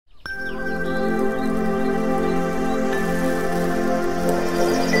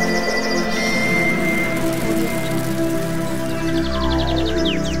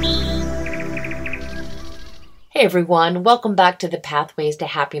Hey everyone, welcome back to the Pathways to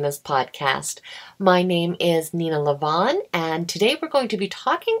Happiness podcast. My name is Nina Levon, and today we're going to be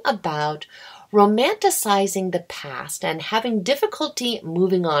talking about romanticizing the past and having difficulty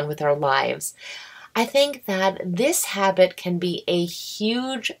moving on with our lives. I think that this habit can be a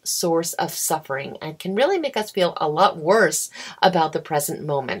huge source of suffering and can really make us feel a lot worse about the present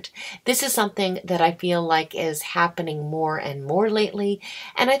moment. This is something that I feel like is happening more and more lately,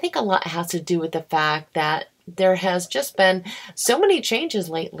 and I think a lot has to do with the fact that there has just been so many changes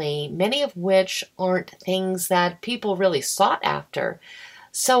lately, many of which aren't things that people really sought after.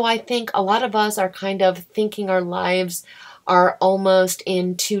 So I think a lot of us are kind of thinking our lives are almost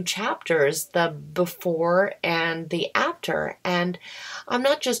in two chapters, the before and the after. And I'm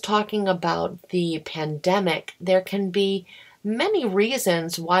not just talking about the pandemic. There can be many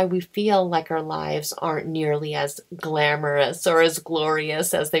reasons why we feel like our lives aren't nearly as glamorous or as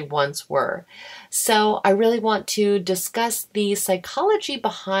glorious as they once were. So I really want to discuss the psychology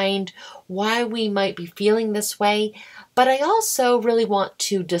behind why we might be feeling this way, but I also really want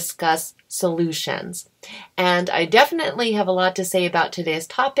to discuss solutions. And I definitely have a lot to say about today's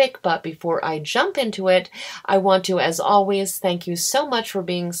topic, but before I jump into it, I want to, as always, thank you so much for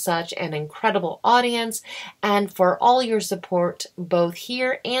being such an incredible audience and for all your support both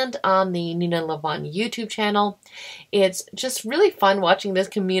here and on the Nina Levon YouTube channel. It's just really fun watching this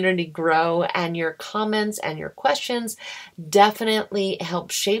community grow, and your comments and your questions definitely help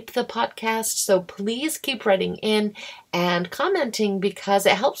shape the podcast. So please keep writing in and commenting because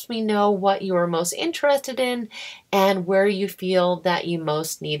it helps me know what you are most interested in and where you feel that you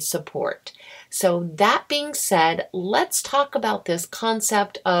most need support. So that being said, let's talk about this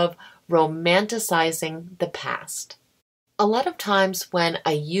concept of romanticizing the past. A lot of times when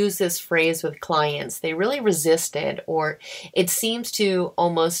I use this phrase with clients, they really resist it, or it seems to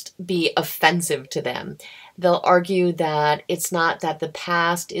almost be offensive to them. They'll argue that it's not that the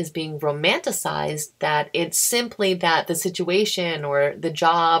past is being romanticized, that it's simply that the situation or the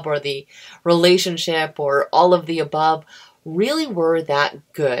job or the relationship or all of the above really were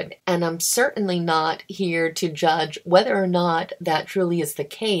that good. And I'm certainly not here to judge whether or not that truly is the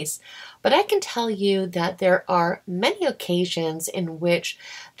case. But I can tell you that there are many occasions in which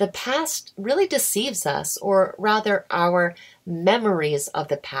the past really deceives us, or rather our memories of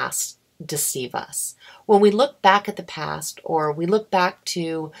the past deceive us. When we look back at the past, or we look back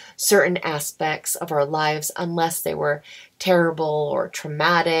to certain aspects of our lives, unless they were terrible or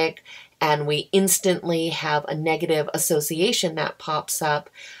traumatic, and we instantly have a negative association that pops up,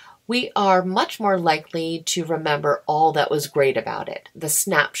 we are much more likely to remember all that was great about it, the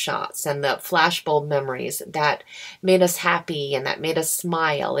snapshots and the flashbulb memories that made us happy and that made us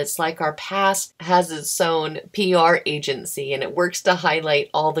smile. It's like our past has its own PR agency, and it works to highlight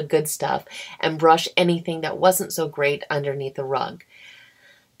all the good stuff and brush anything that wasn't so great underneath the rug.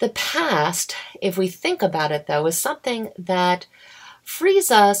 The past, if we think about it though, is something that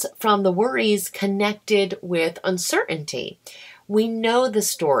frees us from the worries connected with uncertainty. We know the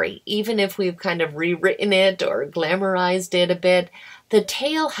story, even if we've kind of rewritten it or glamorized it a bit. The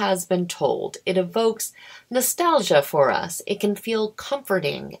tale has been told. It evokes nostalgia for us. It can feel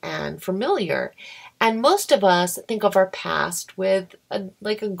comforting and familiar. And most of us think of our past with a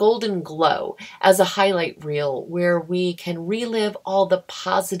golden glow as a highlight reel where we can relive all the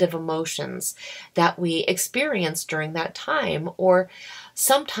positive emotions that we experienced during that time. Or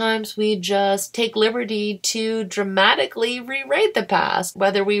sometimes we just take liberty to dramatically rewrite the past,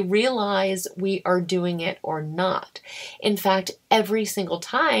 whether we realize we are doing it or not. In fact, every single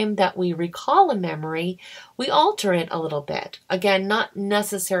time that we recall a memory, we alter it a little bit. Again, not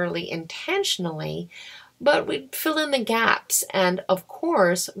necessarily intentionally, but we fill in the gaps. And of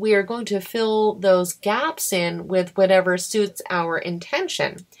course, we are going to fill those gaps in with whatever suits our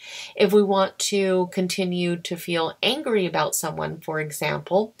intention. If we want to continue to feel angry about someone, for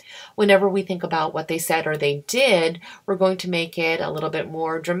example, whenever we think about what they said or they did, we're going to make it a little bit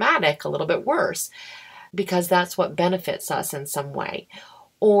more dramatic, a little bit worse, because that's what benefits us in some way.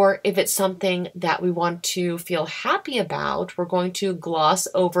 Or if it's something that we want to feel happy about, we're going to gloss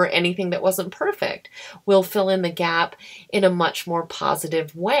over anything that wasn't perfect. We'll fill in the gap in a much more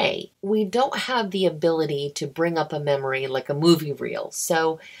positive way. We don't have the ability to bring up a memory like a movie reel.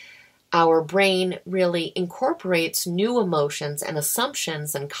 So our brain really incorporates new emotions and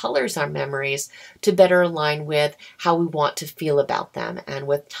assumptions and colors our memories to better align with how we want to feel about them. And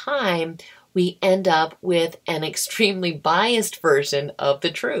with time, we end up with an extremely biased version of the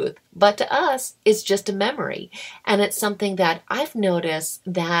truth. But to us, it's just a memory. And it's something that I've noticed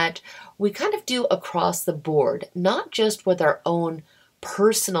that we kind of do across the board, not just with our own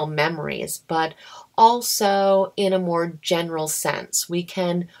personal memories, but also in a more general sense. We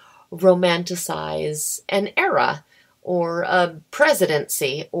can romanticize an era or a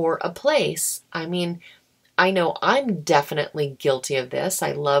presidency or a place. I mean, I know I'm definitely guilty of this.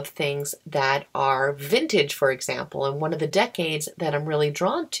 I love things that are vintage, for example, and one of the decades that I'm really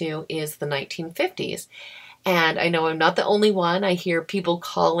drawn to is the 1950s. And I know I'm not the only one. I hear people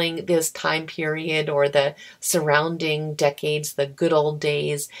calling this time period or the surrounding decades the good old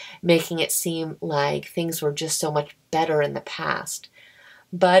days, making it seem like things were just so much better in the past.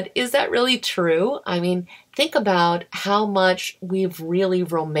 But is that really true? I mean, think about how much we've really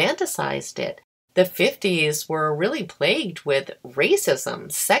romanticized it. The 50s were really plagued with racism,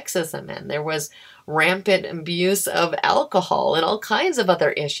 sexism, and there was rampant abuse of alcohol and all kinds of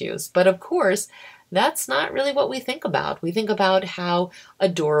other issues. But of course, that's not really what we think about. We think about how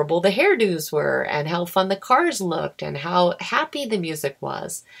adorable the hairdos were and how fun the cars looked and how happy the music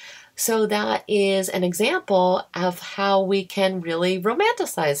was. So that is an example of how we can really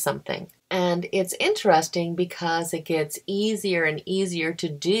romanticize something. And it's interesting because it gets easier and easier to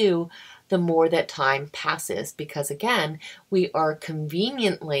do the more that time passes, because again, we are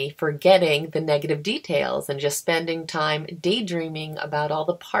conveniently forgetting the negative details and just spending time daydreaming about all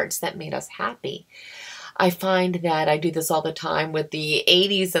the parts that made us happy. I find that I do this all the time with the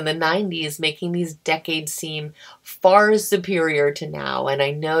 80s and the 90s, making these decades seem far superior to now. And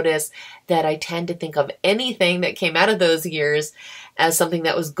I notice that I tend to think of anything that came out of those years as something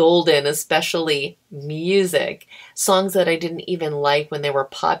that was golden, especially music. Songs that I didn't even like when they were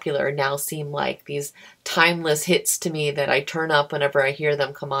popular now seem like these timeless hits to me that I turn up whenever I hear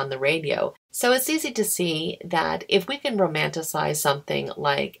them come on the radio. So it's easy to see that if we can romanticize something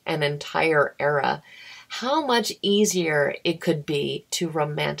like an entire era, how much easier it could be to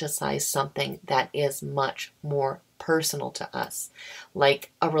romanticize something that is much more personal to us,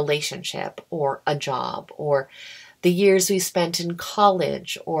 like a relationship or a job or the years we spent in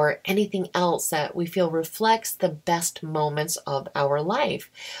college or anything else that we feel reflects the best moments of our life.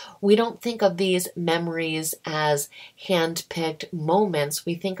 We don't think of these memories as hand-picked moments.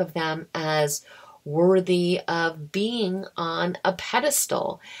 We think of them as worthy of being on a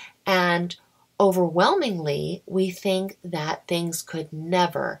pedestal. And overwhelmingly, we think that things could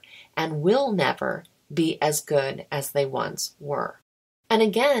never and will never be as good as they once were. And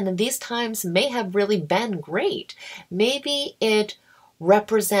again, these times may have really been great. Maybe it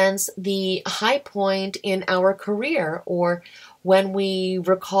represents the high point in our career or when we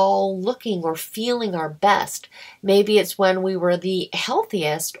recall looking or feeling our best. Maybe it's when we were the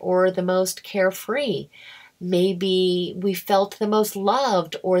healthiest or the most carefree. Maybe we felt the most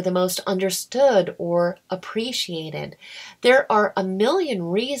loved or the most understood or appreciated. There are a million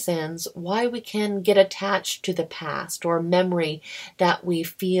reasons why we can get attached to the past or memory that we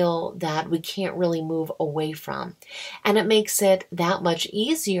feel that we can't really move away from. And it makes it that much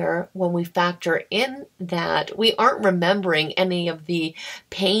easier when we factor in that we aren't remembering any of the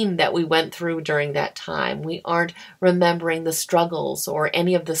pain that we went through during that time. We aren't remembering the struggles or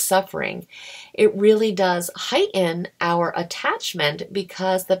any of the suffering. It really does heighten our attachment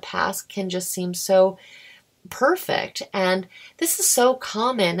because the past can just seem so perfect. And this is so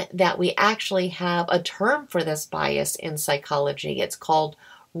common that we actually have a term for this bias in psychology. It's called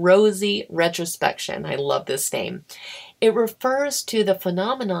rosy retrospection. I love this name. It refers to the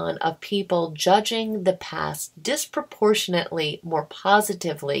phenomenon of people judging the past disproportionately more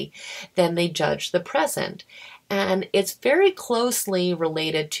positively than they judge the present. And it's very closely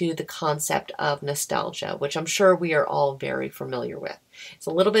related to the concept of nostalgia, which I'm sure we are all very familiar with. It's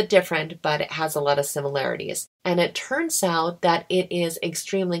a little bit different, but it has a lot of similarities. And it turns out that it is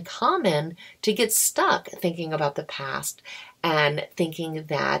extremely common to get stuck thinking about the past and thinking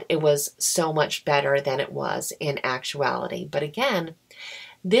that it was so much better than it was in actuality. But again,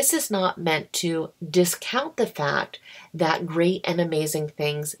 this is not meant to discount the fact that great and amazing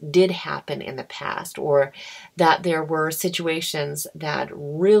things did happen in the past, or that there were situations that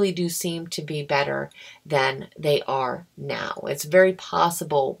really do seem to be better than they are now. It's very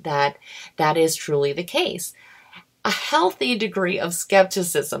possible that that is truly the case. A healthy degree of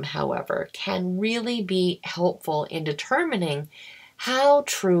skepticism, however, can really be helpful in determining how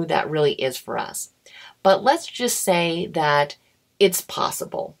true that really is for us. But let's just say that it's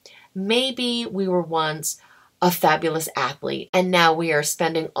possible. Maybe we were once a fabulous athlete, and now we are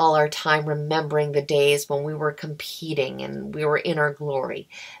spending all our time remembering the days when we were competing and we were in our glory.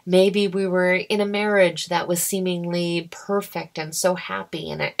 Maybe we were in a marriage that was seemingly perfect and so happy,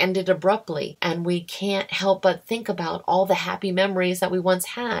 and it ended abruptly, and we can't help but think about all the happy memories that we once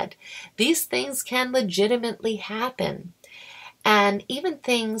had. These things can legitimately happen. And even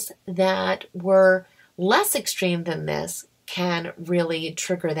things that were Less extreme than this can really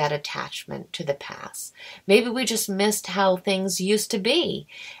trigger that attachment to the past. Maybe we just missed how things used to be.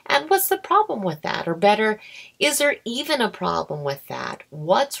 And what's the problem with that? Or better, is there even a problem with that?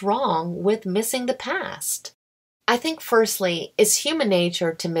 What's wrong with missing the past? I think firstly, it's human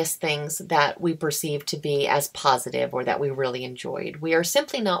nature to miss things that we perceive to be as positive or that we really enjoyed. We are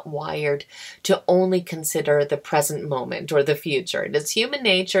simply not wired to only consider the present moment or the future. It is human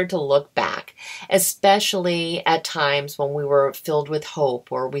nature to look back, especially at times when we were filled with hope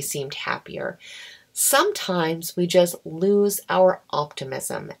or we seemed happier. Sometimes we just lose our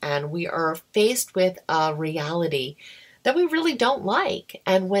optimism and we are faced with a reality that we really don't like.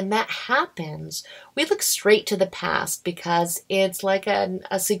 And when that happens, we look straight to the past because it's like a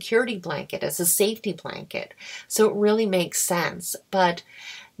security blanket, it's a safety blanket. So it really makes sense. But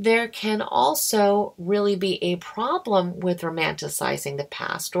there can also really be a problem with romanticizing the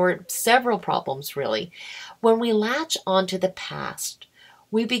past, or several problems really. When we latch onto the past,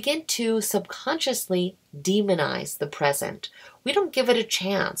 we begin to subconsciously demonize the present. We don't give it a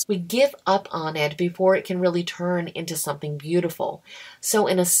chance. We give up on it before it can really turn into something beautiful. So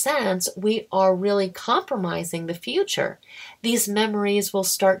in a sense, we are really compromising the future. These memories will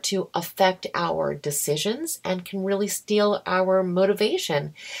start to affect our decisions and can really steal our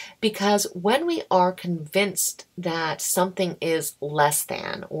motivation, because when we are convinced that something is less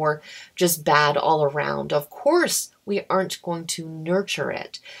than or just bad all around, of course we aren't going to nurture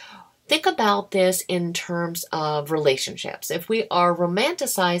it. Think about this in terms of relationships. If we are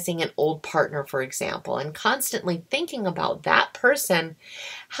romanticizing an old partner, for example, and constantly thinking about that person,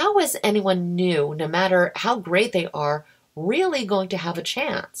 how is anyone new, no matter how great they are, really going to have a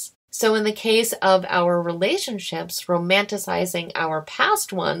chance? So in the case of our relationships, romanticizing our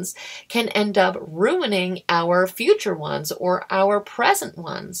past ones can end up ruining our future ones or our present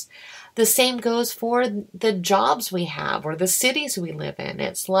ones. The same goes for the jobs we have or the cities we live in.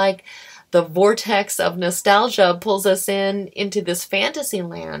 It's like the vortex of nostalgia pulls us into this fantasy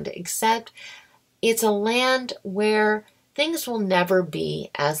land, except it's a land where things will never be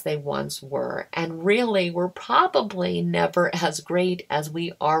as they once were. And really, we're probably never as great as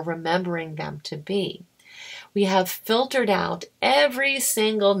we are remembering them to be. We have filtered out every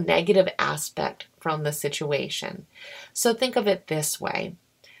single negative aspect from the situation. So think of it this way.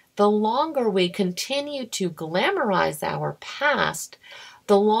 The longer we continue to glamorize our past,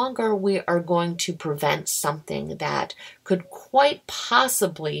 the longer we are going to prevent something that could quite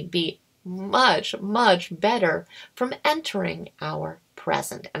possibly be much, much better from entering our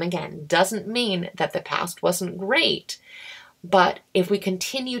present. And again, doesn't mean that the past wasn't great, but if we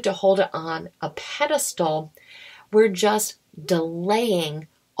continue to hold it on a pedestal, we're just delaying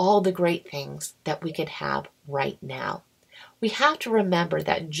all the great things that we could have right now. We have to remember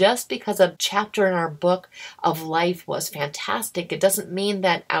that just because a chapter in our book of life was fantastic, it doesn't mean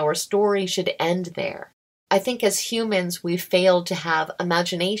that our story should end there. I think as humans, we fail to have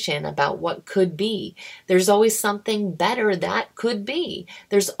imagination about what could be. There's always something better that could be.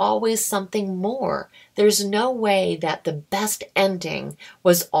 There's always something more. There's no way that the best ending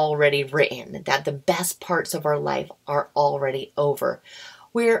was already written, that the best parts of our life are already over.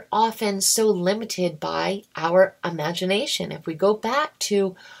 We're often so limited by our imagination. If we go back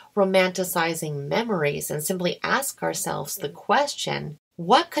to romanticizing memories and simply ask ourselves the question,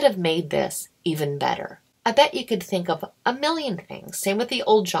 what could have made this even better? I bet you could think of a million things. Same with the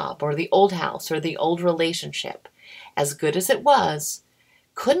old job or the old house or the old relationship. As good as it was,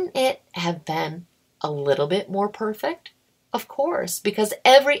 couldn't it have been a little bit more perfect? Of course, because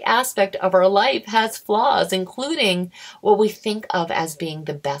every aspect of our life has flaws, including what we think of as being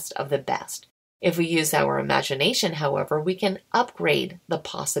the best of the best. If we use our imagination, however, we can upgrade the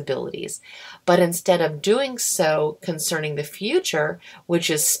possibilities. But instead of doing so concerning the future, which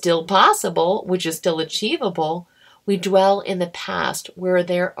is still possible, which is still achievable, we dwell in the past where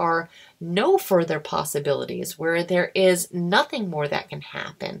there are no further possibilities, where there is nothing more that can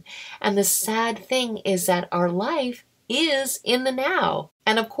happen. And the sad thing is that our life is in the now.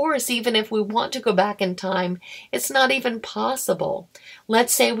 And of course, even if we want to go back in time, it's not even possible.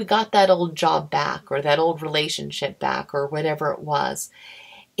 Let's say we got that old job back or that old relationship back or whatever it was.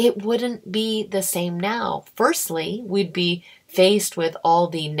 It wouldn't be the same now. Firstly, we'd be faced with all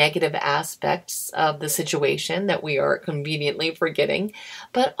the negative aspects of the situation that we are conveniently forgetting,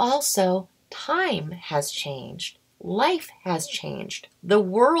 but also time has changed. Life has changed. The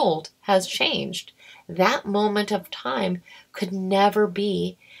world has changed. That moment of time could never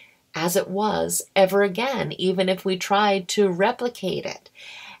be as it was ever again, even if we tried to replicate it.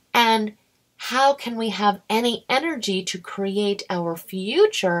 And How can we have any energy to create our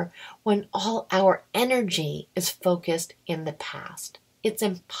future when all our energy is focused in the past? It's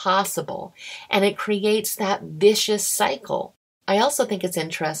impossible, and it creates that vicious cycle. I also think it's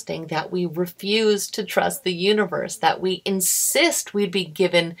interesting that we refuse to trust the universe, that we insist we'd be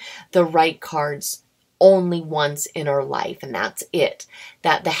given the right cards only once in our life, and that's it,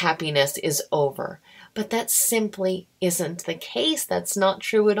 that the happiness is over. But that simply isn't the case. That's not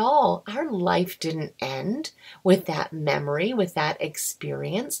true at all. Our life didn't end with that memory, with that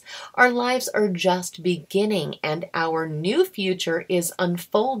experience. Our lives are just beginning, and our new future is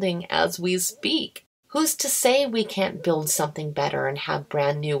unfolding as we speak. Who's to say we can't build something better and have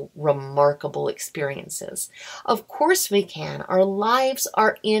brand new, remarkable experiences? Of course we can. Our lives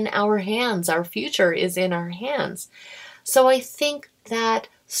are in our hands. Our future is in our hands. So I think that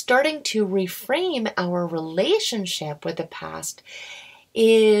starting to reframe our relationship with the past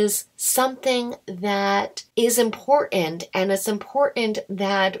is something that is important, and it's important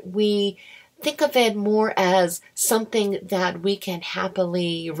that we think of it more as something that we can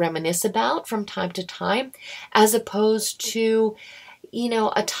happily reminisce about from time to time, as opposed to,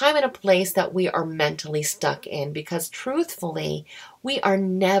 a time and a place that we are mentally stuck in, because truthfully, we are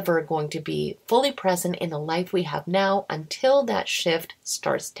never going to be fully present in the life we have now until that shift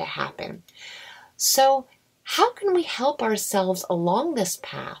starts to happen. So, how can we help ourselves along this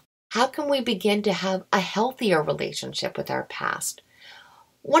path? How can we begin to have a healthier relationship with our past?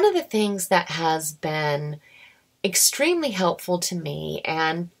 One of the things that has been extremely helpful to me,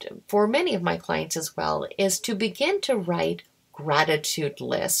 and for many of my clients as well, is to begin to write gratitude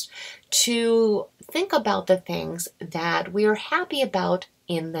lists, to think about the things that we are happy about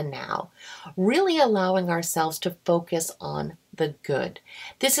in the now, really allowing ourselves to focus on the good.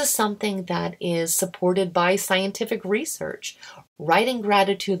 This is something that is supported by scientific research. Writing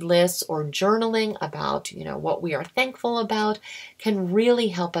gratitude lists or journaling about, what we are thankful about can really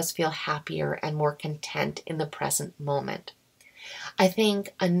help us feel happier and more content in the present moment. I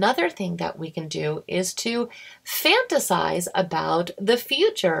think another thing that we can do is to fantasize about the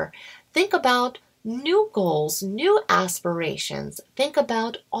future. Think about new goals, new aspirations. Think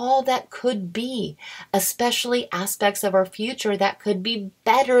about all that could be, especially aspects of our future that could be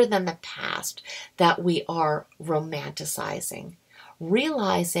better than the past that we are romanticizing.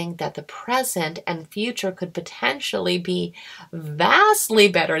 Realizing that the present and future could potentially be vastly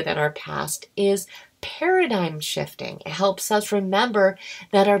better than our past is paradigm shifting. It helps us remember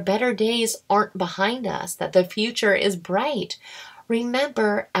that our better days aren't behind us, that the future is bright.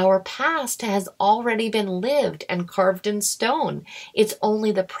 Remember, our past has already been lived and carved in stone. It's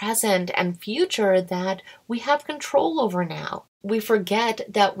only the present and future that we have control over now. We forget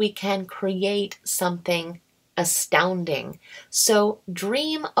that we can create something astounding. So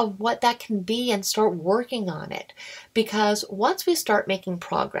dream of what that can be and start working on it. Because once we start making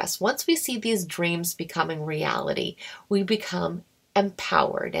progress, once we see these dreams becoming reality, we become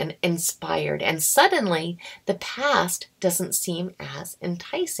empowered and inspired, and suddenly the past doesn't seem as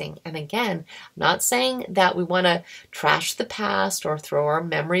enticing. And again, I'm not saying that we want to trash the past or throw our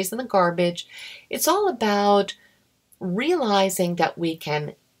memories in the garbage. It's all about realizing that we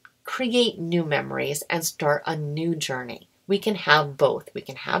can create new memories and start a new journey. We can have both. We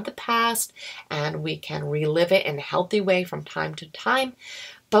can have the past and we can relive it in a healthy way from time to time,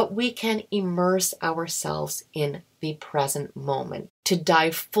 but we can immerse ourselves in the present moment to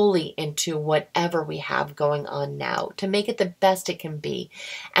dive fully into whatever we have going on now, to make it the best it can be,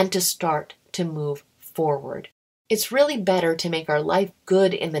 and to start to move forward. It's really better to make our life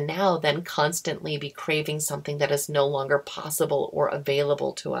good in the now than constantly be craving something that is no longer possible or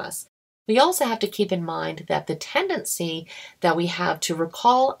available to us. We also have to keep in mind that the tendency that we have to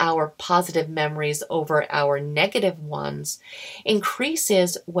recall our positive memories over our negative ones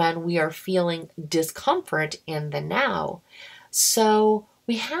increases when we are feeling discomfort in the now. So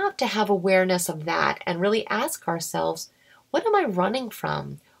we have to have awareness of that and really ask ourselves, what am I running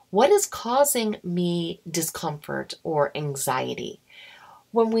from? What is causing me discomfort or anxiety?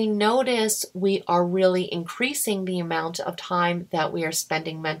 When we notice we are really increasing the amount of time that we are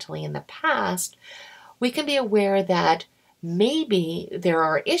spending mentally in the past, we can be aware that maybe there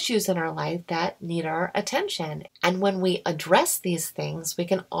are issues in our life that need our attention. And when we address these things, we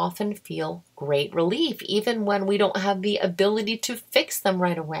can often feel great relief, even when we don't have the ability to fix them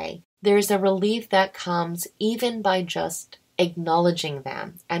right away. There's a relief that comes even by just acknowledging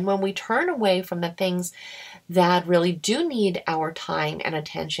them. And when we turn away from the things that really do need our time and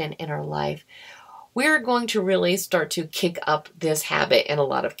attention in our life, we're going to really start to kick up this habit in a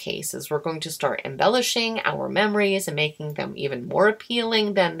lot of cases. We're going to start embellishing our memories and making them even more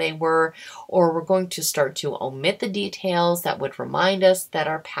appealing than they were, or we're going to start to omit the details that would remind us that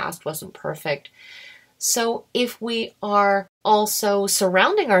our past wasn't perfect. So if we are also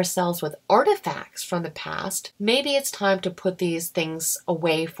surrounding ourselves with artifacts from the past, maybe it's time to put these things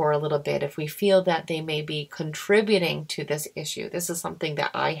away for a little bit if we feel that they may be contributing to this issue. This is something that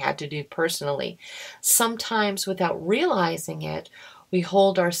I had to do personally. Sometimes without realizing it, we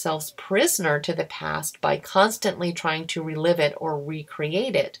hold ourselves prisoner to the past by constantly trying to relive it or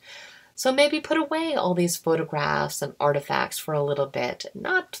recreate it. So maybe put away all these photographs and artifacts for a little bit.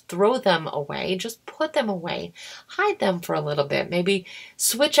 Not throw them away, just put them away. Hide them for a little bit. Maybe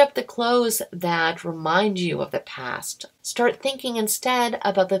switch up the clothes that remind you of the past. Start thinking instead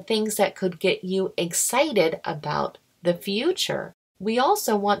about the things that could get you excited about the future. We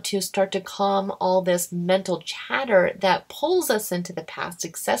also want to start to calm all this mental chatter that pulls us into the past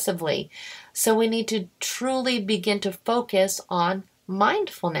excessively. So we need to truly begin to focus on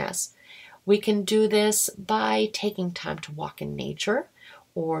mindfulness. We can do this by taking time to walk in nature,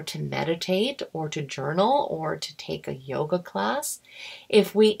 or to meditate, or to journal, or to take a yoga class.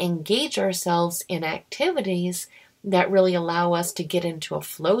 If we engage ourselves in activities that really allow us to get into a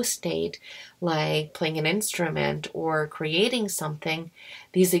flow state, like playing an instrument or creating something,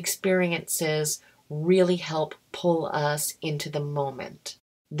 these experiences really help pull us into the moment.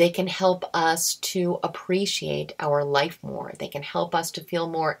 They can help us to appreciate our life more. They can help us to feel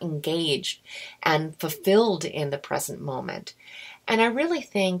more engaged and fulfilled in the present moment. And I really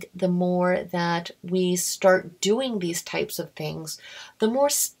think the more that we start doing these types of things, the more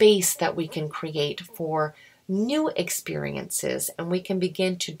space that we can create for new experiences, and we can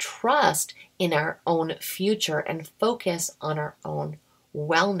begin to trust in our own future and focus on our own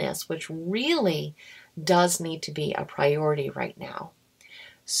wellness, which really does need to be a priority right now.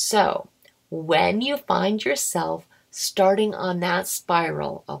 So, when you find yourself starting on that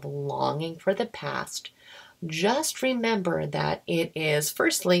spiral of longing for the past, just remember that it is,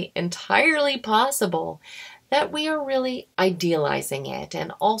 firstly, entirely possible that we are really idealizing it,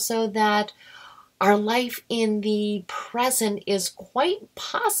 and also that our life in the present is quite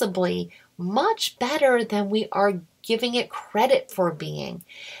possibly much better than we are giving it credit for being.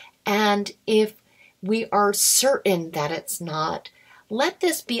 And if we are certain that it's not, let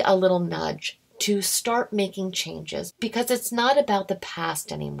this be a little nudge to start making changes, because it's not about the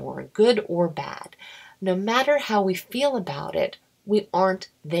past anymore, good or bad. No matter how we feel about it, we aren't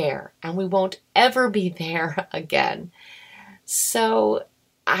there, and we won't ever be there again. So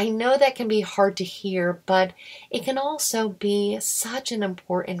I know that can be hard to hear, but it can also be such an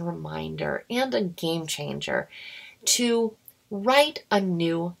important reminder and a game changer to write a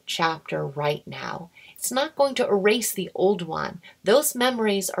new chapter right now. It's not going to erase the old one. Those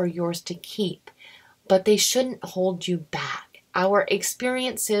memories are yours to keep, but they shouldn't hold you back. Our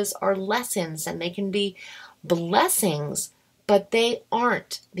experiences are lessons, and they can be blessings, but they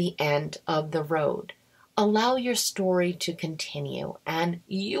aren't the end of the road. Allow your story to continue, and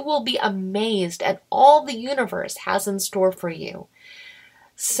you will be amazed at all the universe has in store for you.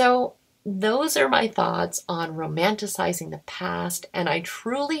 So, those are my thoughts on romanticizing the past, and I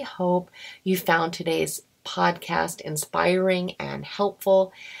truly hope you found today's podcast inspiring and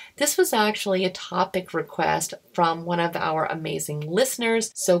helpful. This was actually a topic request from one of our amazing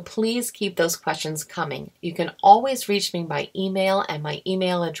listeners, so please keep those questions coming. You can always reach me by email, and my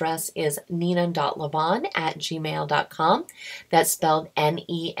email address is nina.lavonne@gmail.com. That's spelled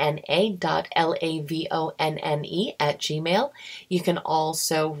nena.lavonne@gmail. You can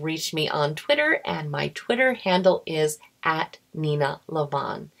also reach me on Twitter, and my Twitter handle is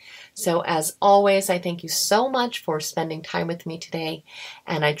 @NinaLavonne. So as always, I thank you so much for spending time with me today,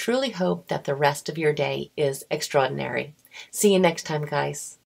 and I truly hope that the rest of your day is extraordinary. See you next time,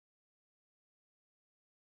 guys.